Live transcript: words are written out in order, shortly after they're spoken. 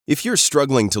If you're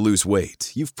struggling to lose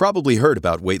weight, you've probably heard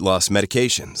about weight loss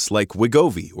medications like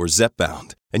Wegovy or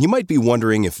Zepbound, and you might be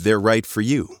wondering if they're right for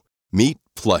you. Meet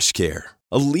PlushCare,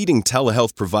 a leading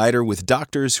telehealth provider with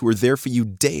doctors who are there for you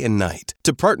day and night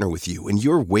to partner with you in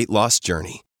your weight loss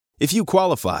journey. If you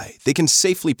qualify, they can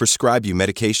safely prescribe you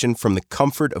medication from the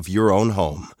comfort of your own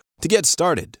home. To get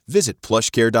started, visit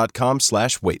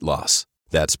plushcare.com/weight-loss.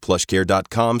 That's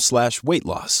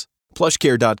plushcare.com/weight-loss.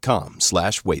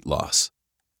 plushcare.com/weight-loss.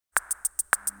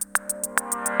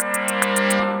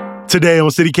 Today on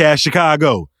CityCast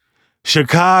Chicago,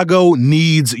 Chicago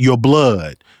needs your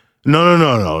blood.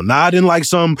 No. Not in like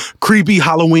some creepy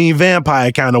Halloween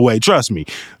vampire kind of way, trust me,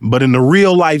 but in the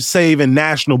real life saving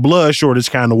national blood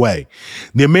shortage kind of way.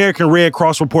 The American Red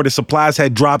Cross reported supplies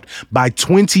had dropped by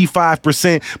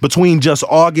 25% between just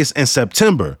August and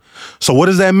September. So what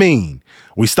does that mean?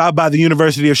 We stopped by the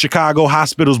University of Chicago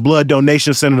Hospital's Blood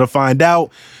Donation Center to find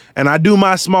out, and I do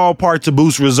my small part to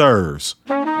boost reserves.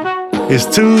 It's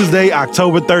Tuesday,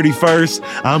 October 31st.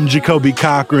 I'm Jacoby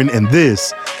Cochran, and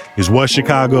this is what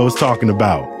Chicago is talking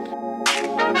about.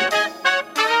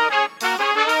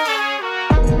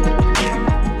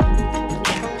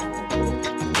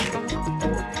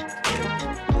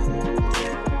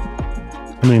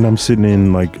 I mean, I'm sitting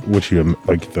in like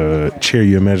the chair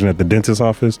you imagine at the dentist's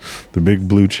office, the big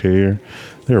blue chair.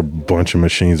 There are a bunch of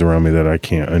machines around me that I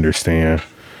can't understand.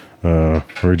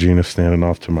 Regina standing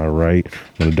off to my right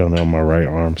with a donut on my right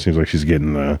arm. Seems like she's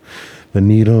getting the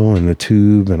needle and the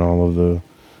tube and all of the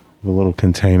little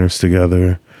containers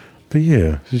together. But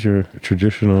yeah, this is your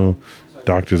traditional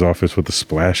doctor's office with a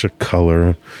splash of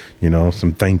color,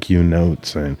 some thank you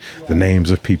notes and the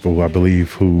names of people, I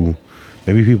believe,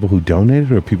 maybe people who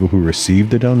donated or people who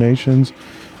received the donations.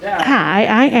 Hi,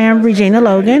 I am Regina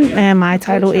Logan, and my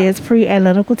title is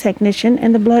Pre-Analytical Technician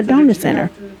in the Blood Donor Center.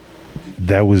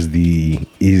 That was the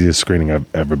easiest screening I've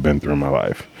ever been through in my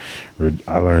life.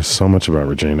 I learned so much about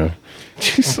Regina.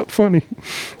 She's so funny.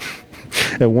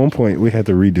 At one point, we had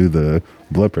to redo the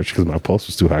blood pressure because my pulse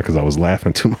was too high because I was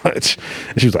laughing too much.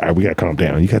 And she was like, all right, we got to calm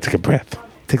down. You got to take a breath.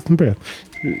 Take some breath.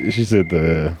 She said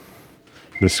the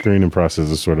screening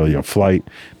process is sort of your flight.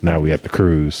 Now we have the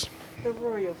cruise. The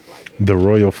royal flight. The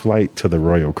royal flight to the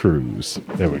royal cruise.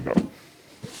 There we go.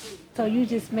 So you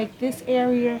just make this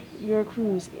area your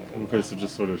cruise area. Okay, so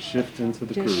just sort of shift into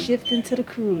the cruise. Just shift into the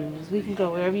cruise. We can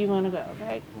go wherever you want to go,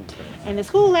 right? Okay. And it's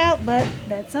cool out, but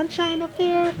that sunshine up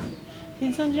there,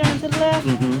 see sunshine to the left?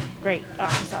 Mm-hmm. Great.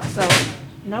 Awesome. So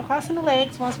no crossing the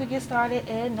legs once we get started,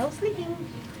 and no sleeping.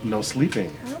 No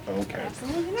sleeping? Nope. Okay.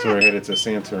 Absolutely not. So we're headed to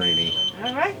Santorini.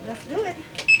 All right, let's do it.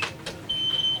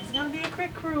 It's going to be a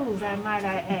quick cruise, I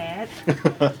add.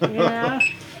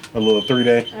 A little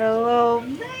 3-day?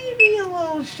 Maybe a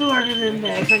little shorter than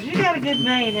that, because you got a good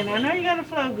vein, and I know you're going to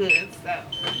flow good, so.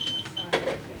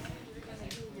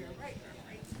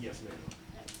 Yes, ma'am.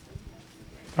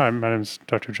 Hi, my name is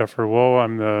Dr. Jeffrey Wool.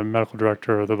 I'm the medical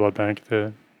director of the blood bank at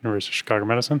the University of Chicago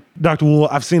Medicine. Dr. Wool,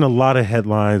 I've seen a lot of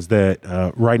headlines that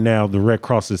right now the Red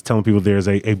Cross is telling people there's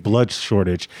a blood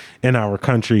shortage in our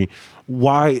country.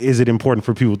 Why is it important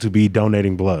for people to be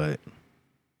donating blood?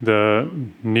 The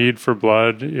need for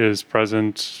blood is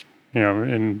present,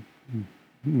 in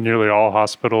nearly all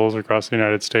hospitals across the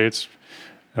United States,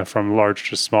 from large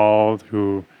to small,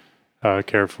 who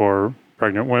care for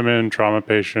pregnant women, trauma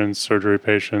patients, surgery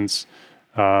patients,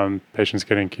 patients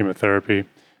getting chemotherapy.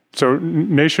 So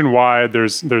nationwide,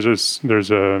 there's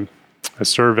a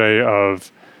survey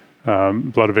of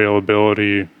blood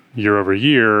availability year over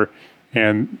year,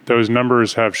 and those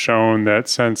numbers have shown that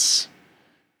since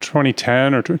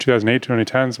 2010 or 2008,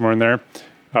 2010, somewhere in there,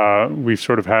 we've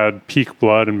sort of had peak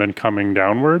blood and been coming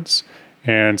downwards.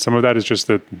 And some of that is just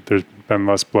that there's been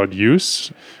less blood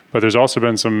use, but there's also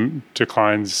been some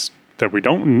declines that we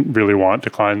don't really want,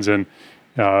 declines in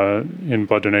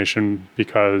blood donation,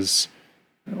 because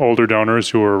older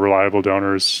donors who are reliable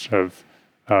donors have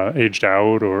aged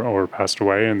out or passed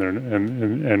away,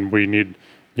 and we need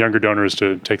younger donors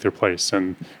to take their place.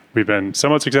 And we've been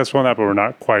somewhat successful in that, but we're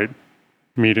not quite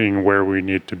meeting where we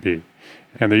need to be.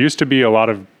 And there used to be a lot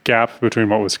of gap between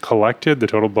what was collected, the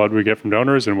total blood we get from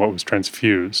donors, and what was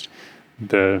transfused.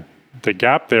 The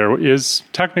gap there is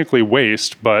technically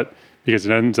waste, but because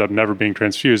it ends up never being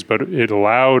transfused, but it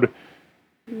allowed,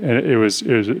 and it was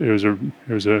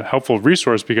a helpful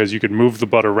resource because you could move the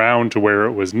blood around to where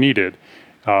it was needed.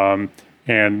 And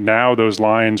now those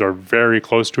lines are very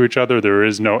close to each other. There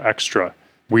is no extra.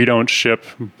 We don't ship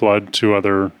blood to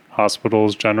other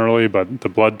hospitals generally, but the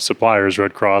blood suppliers,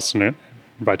 Red Cross and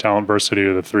Vitalant Versiti,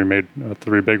 are the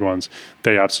three big ones.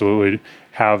 They absolutely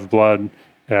have blood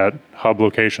at hub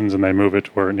locations, and they move it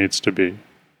to where it needs to be.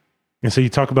 And so you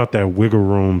talk about that wiggle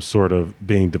room sort of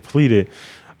being depleted.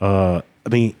 I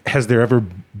mean, has there ever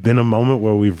been a moment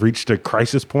where we've reached a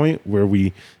crisis point where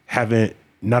we haven't,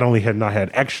 not only have not had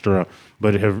extra,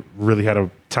 but have really had a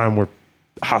time where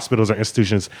hospitals or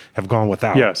institutions have gone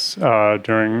without? Yes.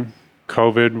 During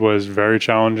COVID was very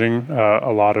challenging.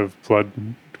 A lot of blood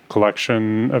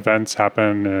collection events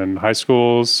happen in high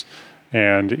schools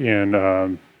and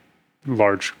in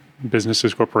large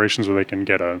businesses, corporations, where they can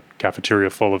get a cafeteria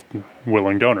full of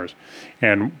willing donors.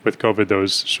 And with COVID,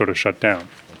 those sort of shut down.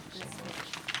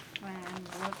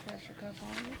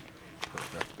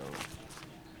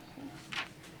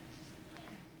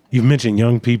 You've mentioned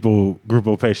young people, group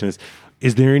of patients.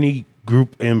 Is there any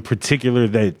group in particular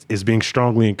that is being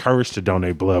strongly encouraged to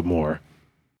donate blood more?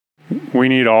 We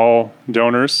need all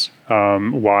donors.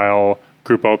 While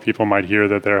Group O people might hear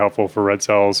that they're helpful for red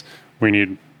cells, we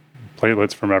need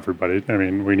platelets from everybody. I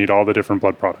mean, we need all the different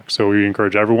blood products. So we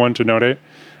encourage everyone to donate.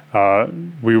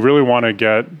 We really want to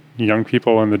get young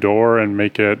people in the door and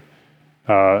make it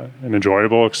an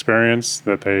enjoyable experience,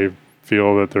 that they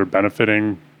feel that they're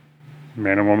benefiting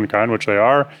man and womankind, which they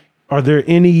are. Are there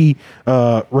any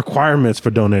requirements for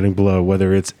donating blood,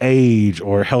 whether it's age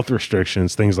or health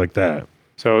restrictions, things like that?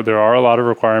 So there are a lot of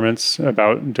requirements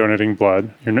about donating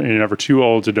blood. You're never too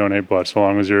old to donate blood, so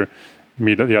long as you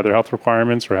meet the other health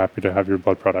requirements. We're happy to have your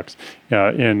blood products.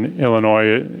 In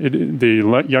Illinois,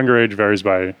 the younger age varies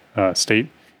by state.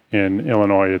 In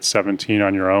Illinois, it's 17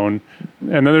 on your own.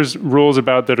 And then there's rules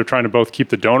about that are trying to both keep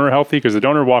the donor healthy, because the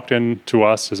donor walked in to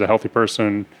us as a healthy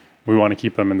person. We want to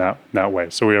keep them in that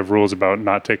way. So we have rules about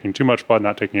not taking too much blood,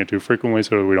 not taking it too frequently,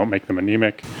 so that we don't make them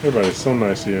anemic. Everybody's so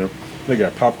nice here. They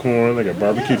got popcorn, they got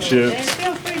barbecue chips.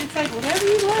 Feel free to take whatever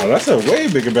you want. Oh, that's a way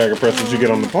bigger bag of pretzels you get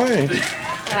on the plane.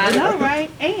 I know, right?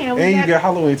 And You got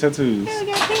Halloween tattoos. we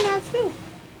got peanuts too.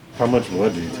 How much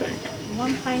blood do you take?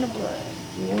 1 pint of blood.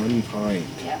 1 pint.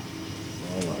 Yeah.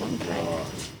 Oh my God.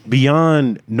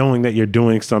 Beyond knowing that you're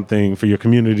doing something for your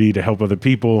community to help other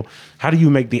people, how do you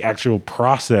make the actual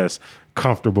process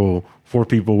comfortable for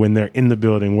people when they're in the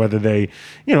building, whether they,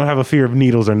 have a fear of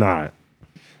needles or not?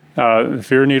 The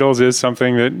fear of needles is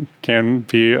something that can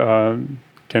be a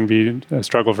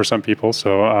struggle for some people.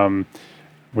 So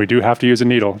we do have to use a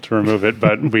needle to remove it,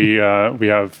 but we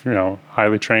have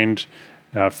highly trained,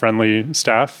 friendly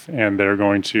staff, and they're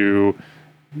going to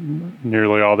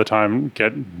nearly all the time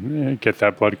get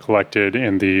that blood collected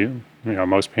in the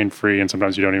most pain-free, and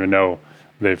sometimes you don't even know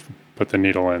they've put the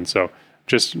needle in. So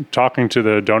just talking to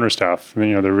the donor staff,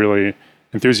 they're really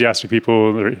enthusiastic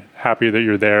people. They're happy that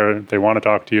you're there. They want to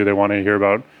talk to you. They want to hear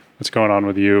about what's going on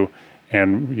with you.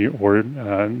 And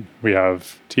we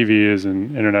have TVs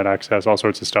and internet access, all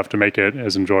sorts of stuff to make it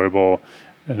as enjoyable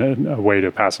and a way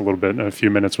to pass a few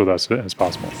minutes with us as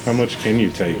possible. How much can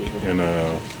you take in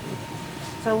a...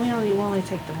 So we only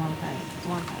take the 1 pint.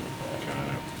 1 pint of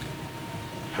blood.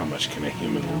 How much can a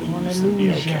human Don't wanna lose and be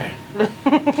lose okay?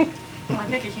 Well, I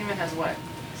think a human has what?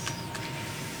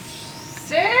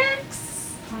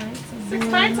 6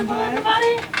 pints of blood in the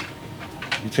body?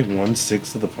 You take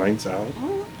 1/6 of the pints out?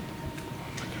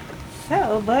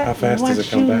 So, but How fast does once it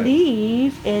come you back?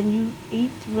 leave and you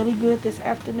eat really good this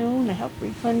afternoon to help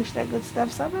replenish that good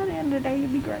stuff, so by the end of the day you'll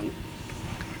be great.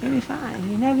 You'll be fine.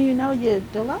 You never even know you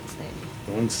lost it.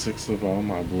 1/6 of all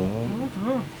my blood?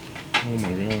 Oh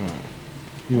my God.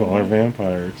 You all are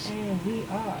vampires. And we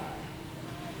are.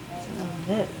 So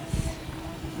this.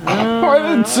 I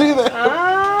didn't see that.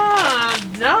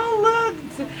 Don't look.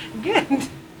 Good.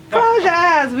 Close your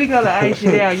eyes. We gonna ice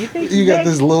you down. You think You got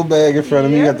this little bag in front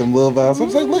of me. You got them little vials. I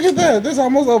was like, look at that. This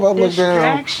almost over. I look down.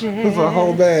 Distraction. There's a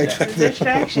whole bag. It's a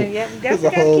distraction. Yeah, There's a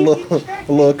whole a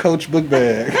little Coach book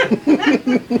bag.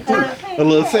 A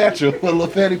little satchel. A little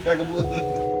fanny pack of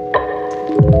blood.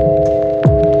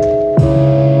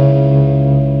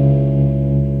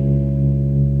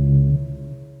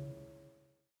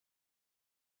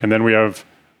 And then we have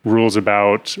rules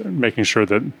about making sure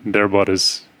that their blood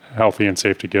is healthy and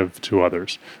safe to give to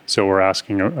others. So we're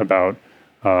asking about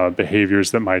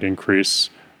behaviors that might increase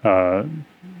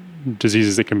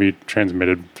diseases that can be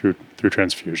transmitted through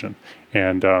transfusion.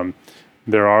 And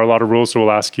there are a lot of rules, so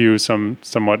we'll ask you some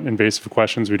somewhat invasive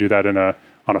questions. We do that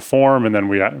on a form, and then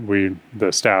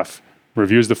the staff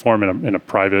reviews the form in a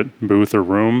private booth or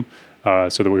room,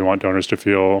 so that we want donors to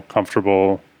feel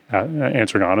comfortable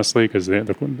answering honestly, because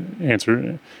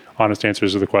honest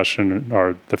answers to the question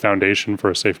are the foundation for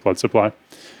a safe blood supply.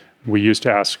 We used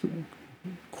to ask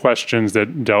questions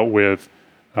that dealt with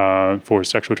for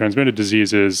sexually transmitted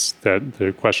diseases, that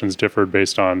the questions differed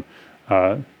based on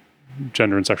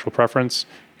gender and sexual preference,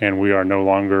 and we are no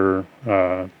longer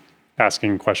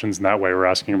asking questions in that way. We're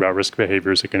asking about risk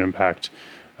behaviors that can impact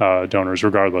donors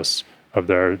regardless of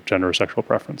their gender or sexual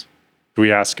preference.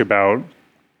 We ask about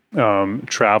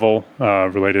travel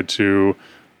related to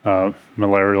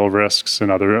malarial risks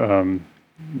and other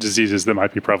diseases that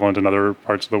might be prevalent in other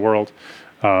parts of the world.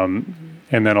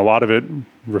 And then a lot of it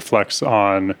reflects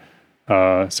on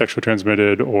sexually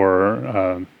transmitted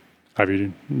or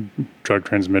IV drug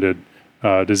transmitted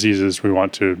diseases. We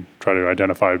want to try to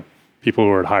identify people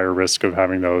who are at higher risk of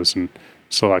having those and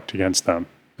select against them.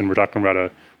 And we're talking about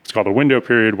what's called a window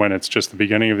period, when it's just the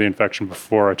beginning of the infection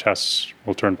before a test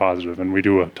will turn positive. And we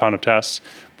do a ton of tests,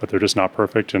 but they're just not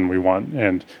perfect.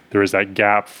 And there is that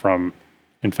gap from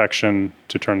infection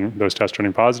to those tests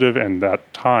turning positive, and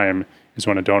that time is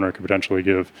when a donor could potentially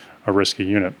give a risky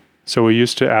unit. So we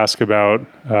used to ask about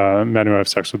men who have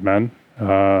sex with men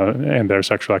and their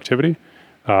sexual activity.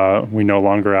 We no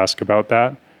longer ask about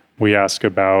that. We ask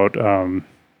about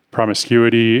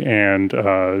promiscuity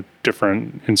and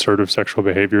different insertive sexual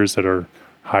behaviors that are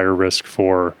higher risk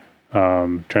for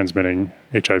transmitting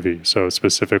HIV. So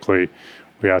specifically,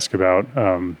 we ask about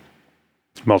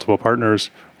multiple partners,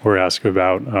 or we ask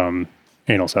about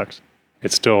anal sex.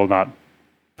 It's still not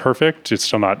perfect. It's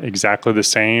still not exactly the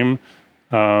same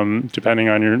depending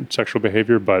on your sexual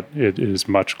behavior, but it is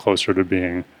much closer to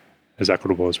being as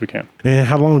equitable as we can. And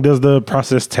how long does the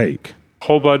process take?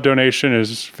 Whole blood donation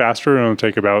is faster. It'll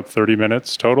take about 30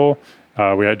 minutes total.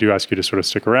 We do ask you to sort of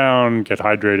stick around, get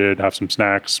hydrated, have some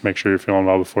snacks, make sure you're feeling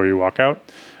well before you walk out.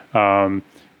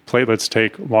 Platelets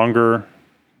take longer,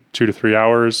 2 to 3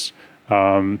 hours.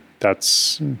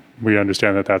 We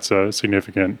understand that that's a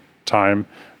significant time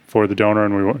for the donor,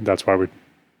 and that's why we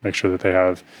make sure that they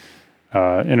have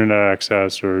internet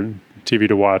access or TV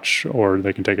to watch, or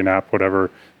they can take a nap, whatever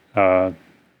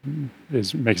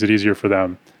makes it easier for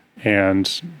them.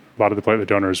 And a lot of the platelet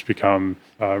donors become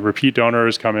repeat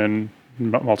donors, come in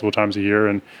multiple times a year,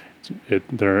 and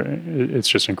it's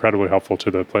just incredibly helpful to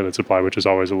the platelet supply, which is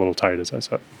always a little tight, as I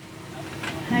said.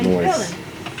 How you feeling?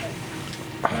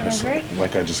 It's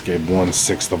like I just gave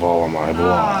 1/6 of all of my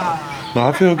blood. No,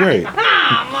 I feel great.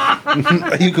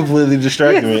 You completely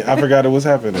distracted me. I forgot it was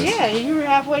happening. Yeah, you were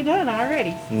halfway done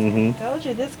already. Mm-hmm. Told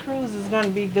you this cruise is going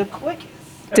to be the quickest.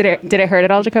 Did it hurt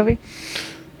at all, Jacoby?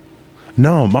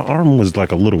 No, my arm was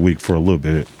like a little weak for a little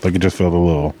bit. Like it just felt a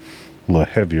little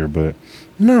heavier, but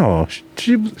no,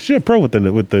 she a pro with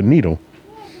the needle,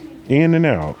 in and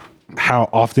out. How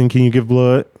often can you give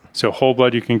blood? So whole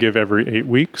blood you can give every 8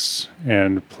 weeks,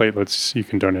 and platelets you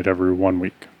can donate every 1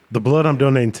 week. The blood I'm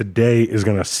donating today is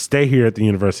going to stay here at the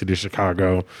University of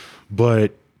Chicago,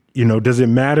 but does it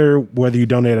matter whether you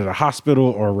donate at a hospital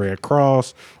or a Red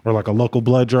Cross or like a local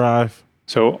blood drive?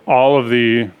 So all of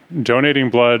the donating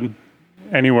blood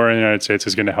anywhere in the United States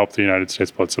is going to help the United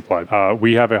States blood supply.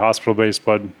 We have a hospital-based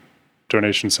blood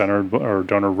donation center or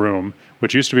donor room,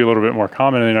 which used to be a little bit more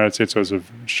common in the United States. Those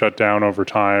have shut down over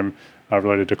time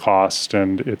related to cost,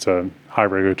 and it's a high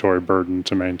regulatory burden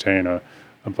to maintain a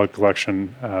blood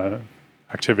collection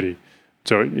activity.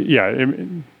 So yeah,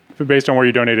 based on where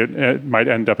you donate it, it might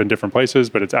end up in different places,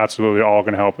 but it's absolutely all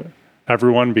going to help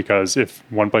everyone, because if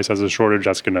one place has a shortage,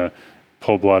 that's going to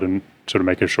pull blood and sort of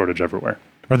make a shortage everywhere.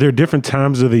 Are there different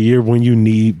times of the year when you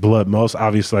need blood most?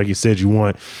 Obviously, like you said, you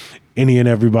want any and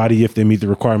everybody, if they meet the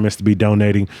requirements, to be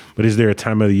donating. But is there a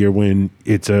time of the year when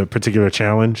it's a particular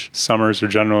challenge? Summers are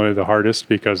generally the hardest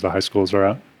because the high schools are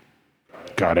out.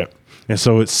 Got it. And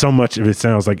so it's so much of it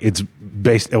sounds like it's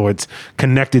based, or it's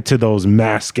connected to those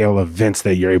mass scale events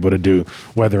that you're able to do,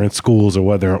 whether in schools or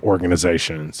whether in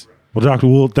organizations. Well, Dr.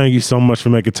 Wool, thank you so much for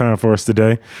making time for us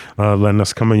today, letting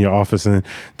us come in your office and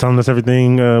telling us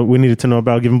everything we needed to know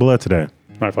about giving blood today.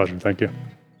 My pleasure. Thank you.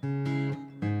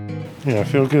 Yeah, I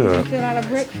feel good. You fill out a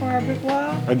brick for a brick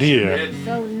wall? I did.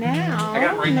 So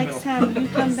now, next time you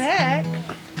come back,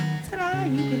 ta-da,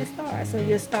 you get a star. So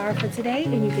you're a star for today,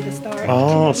 and you get a star.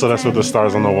 Oh, so that's what the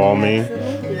stars on the wall mean?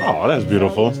 Absolutely. Oh, that's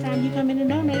beautiful. So next time you come in and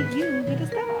donate, you get a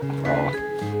star.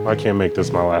 Oh, I can't make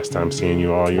this my last time seeing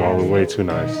you all. You all were way too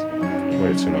nice.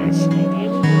 Way too nice. And we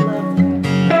love that.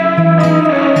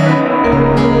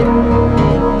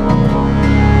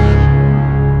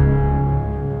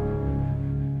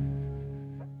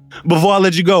 Before I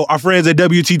let you go, our friends at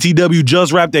WTTW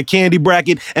just wrapped their candy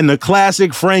bracket, and the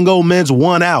classic Frango Mints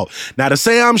won out. Now, to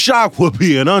say I'm shocked would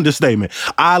be an understatement.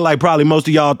 I, like probably most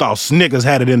of y'all, thought Snickers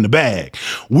had it in the bag.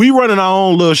 We running our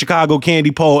own little Chicago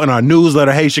candy poll in our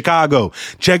newsletter, Hey Chicago.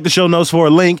 Check the show notes for a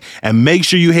link, and make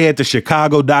sure you head to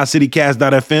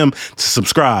chicago.citycast.fm to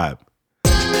subscribe.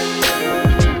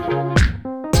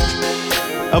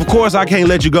 Of course, I can't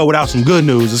let you go without some good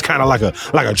news. It's kind of like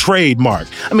a trademark.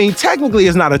 I mean, technically,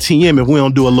 it's not a TM if we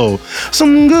don't do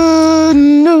some good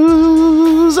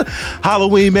news.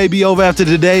 Halloween may be over after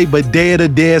today, but Day of the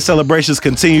Dead celebrations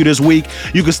continue this week.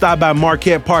 You can stop by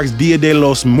Marquette Park's Dia de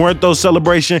los Muertos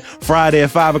celebration Friday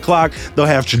at 5 o'clock. They'll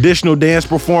have traditional dance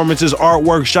performances, art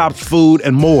workshops, food,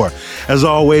 and more. As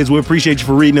always, we appreciate you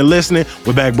for reading and listening.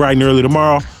 We're back bright and early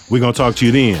tomorrow. We're going to talk to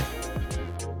you then.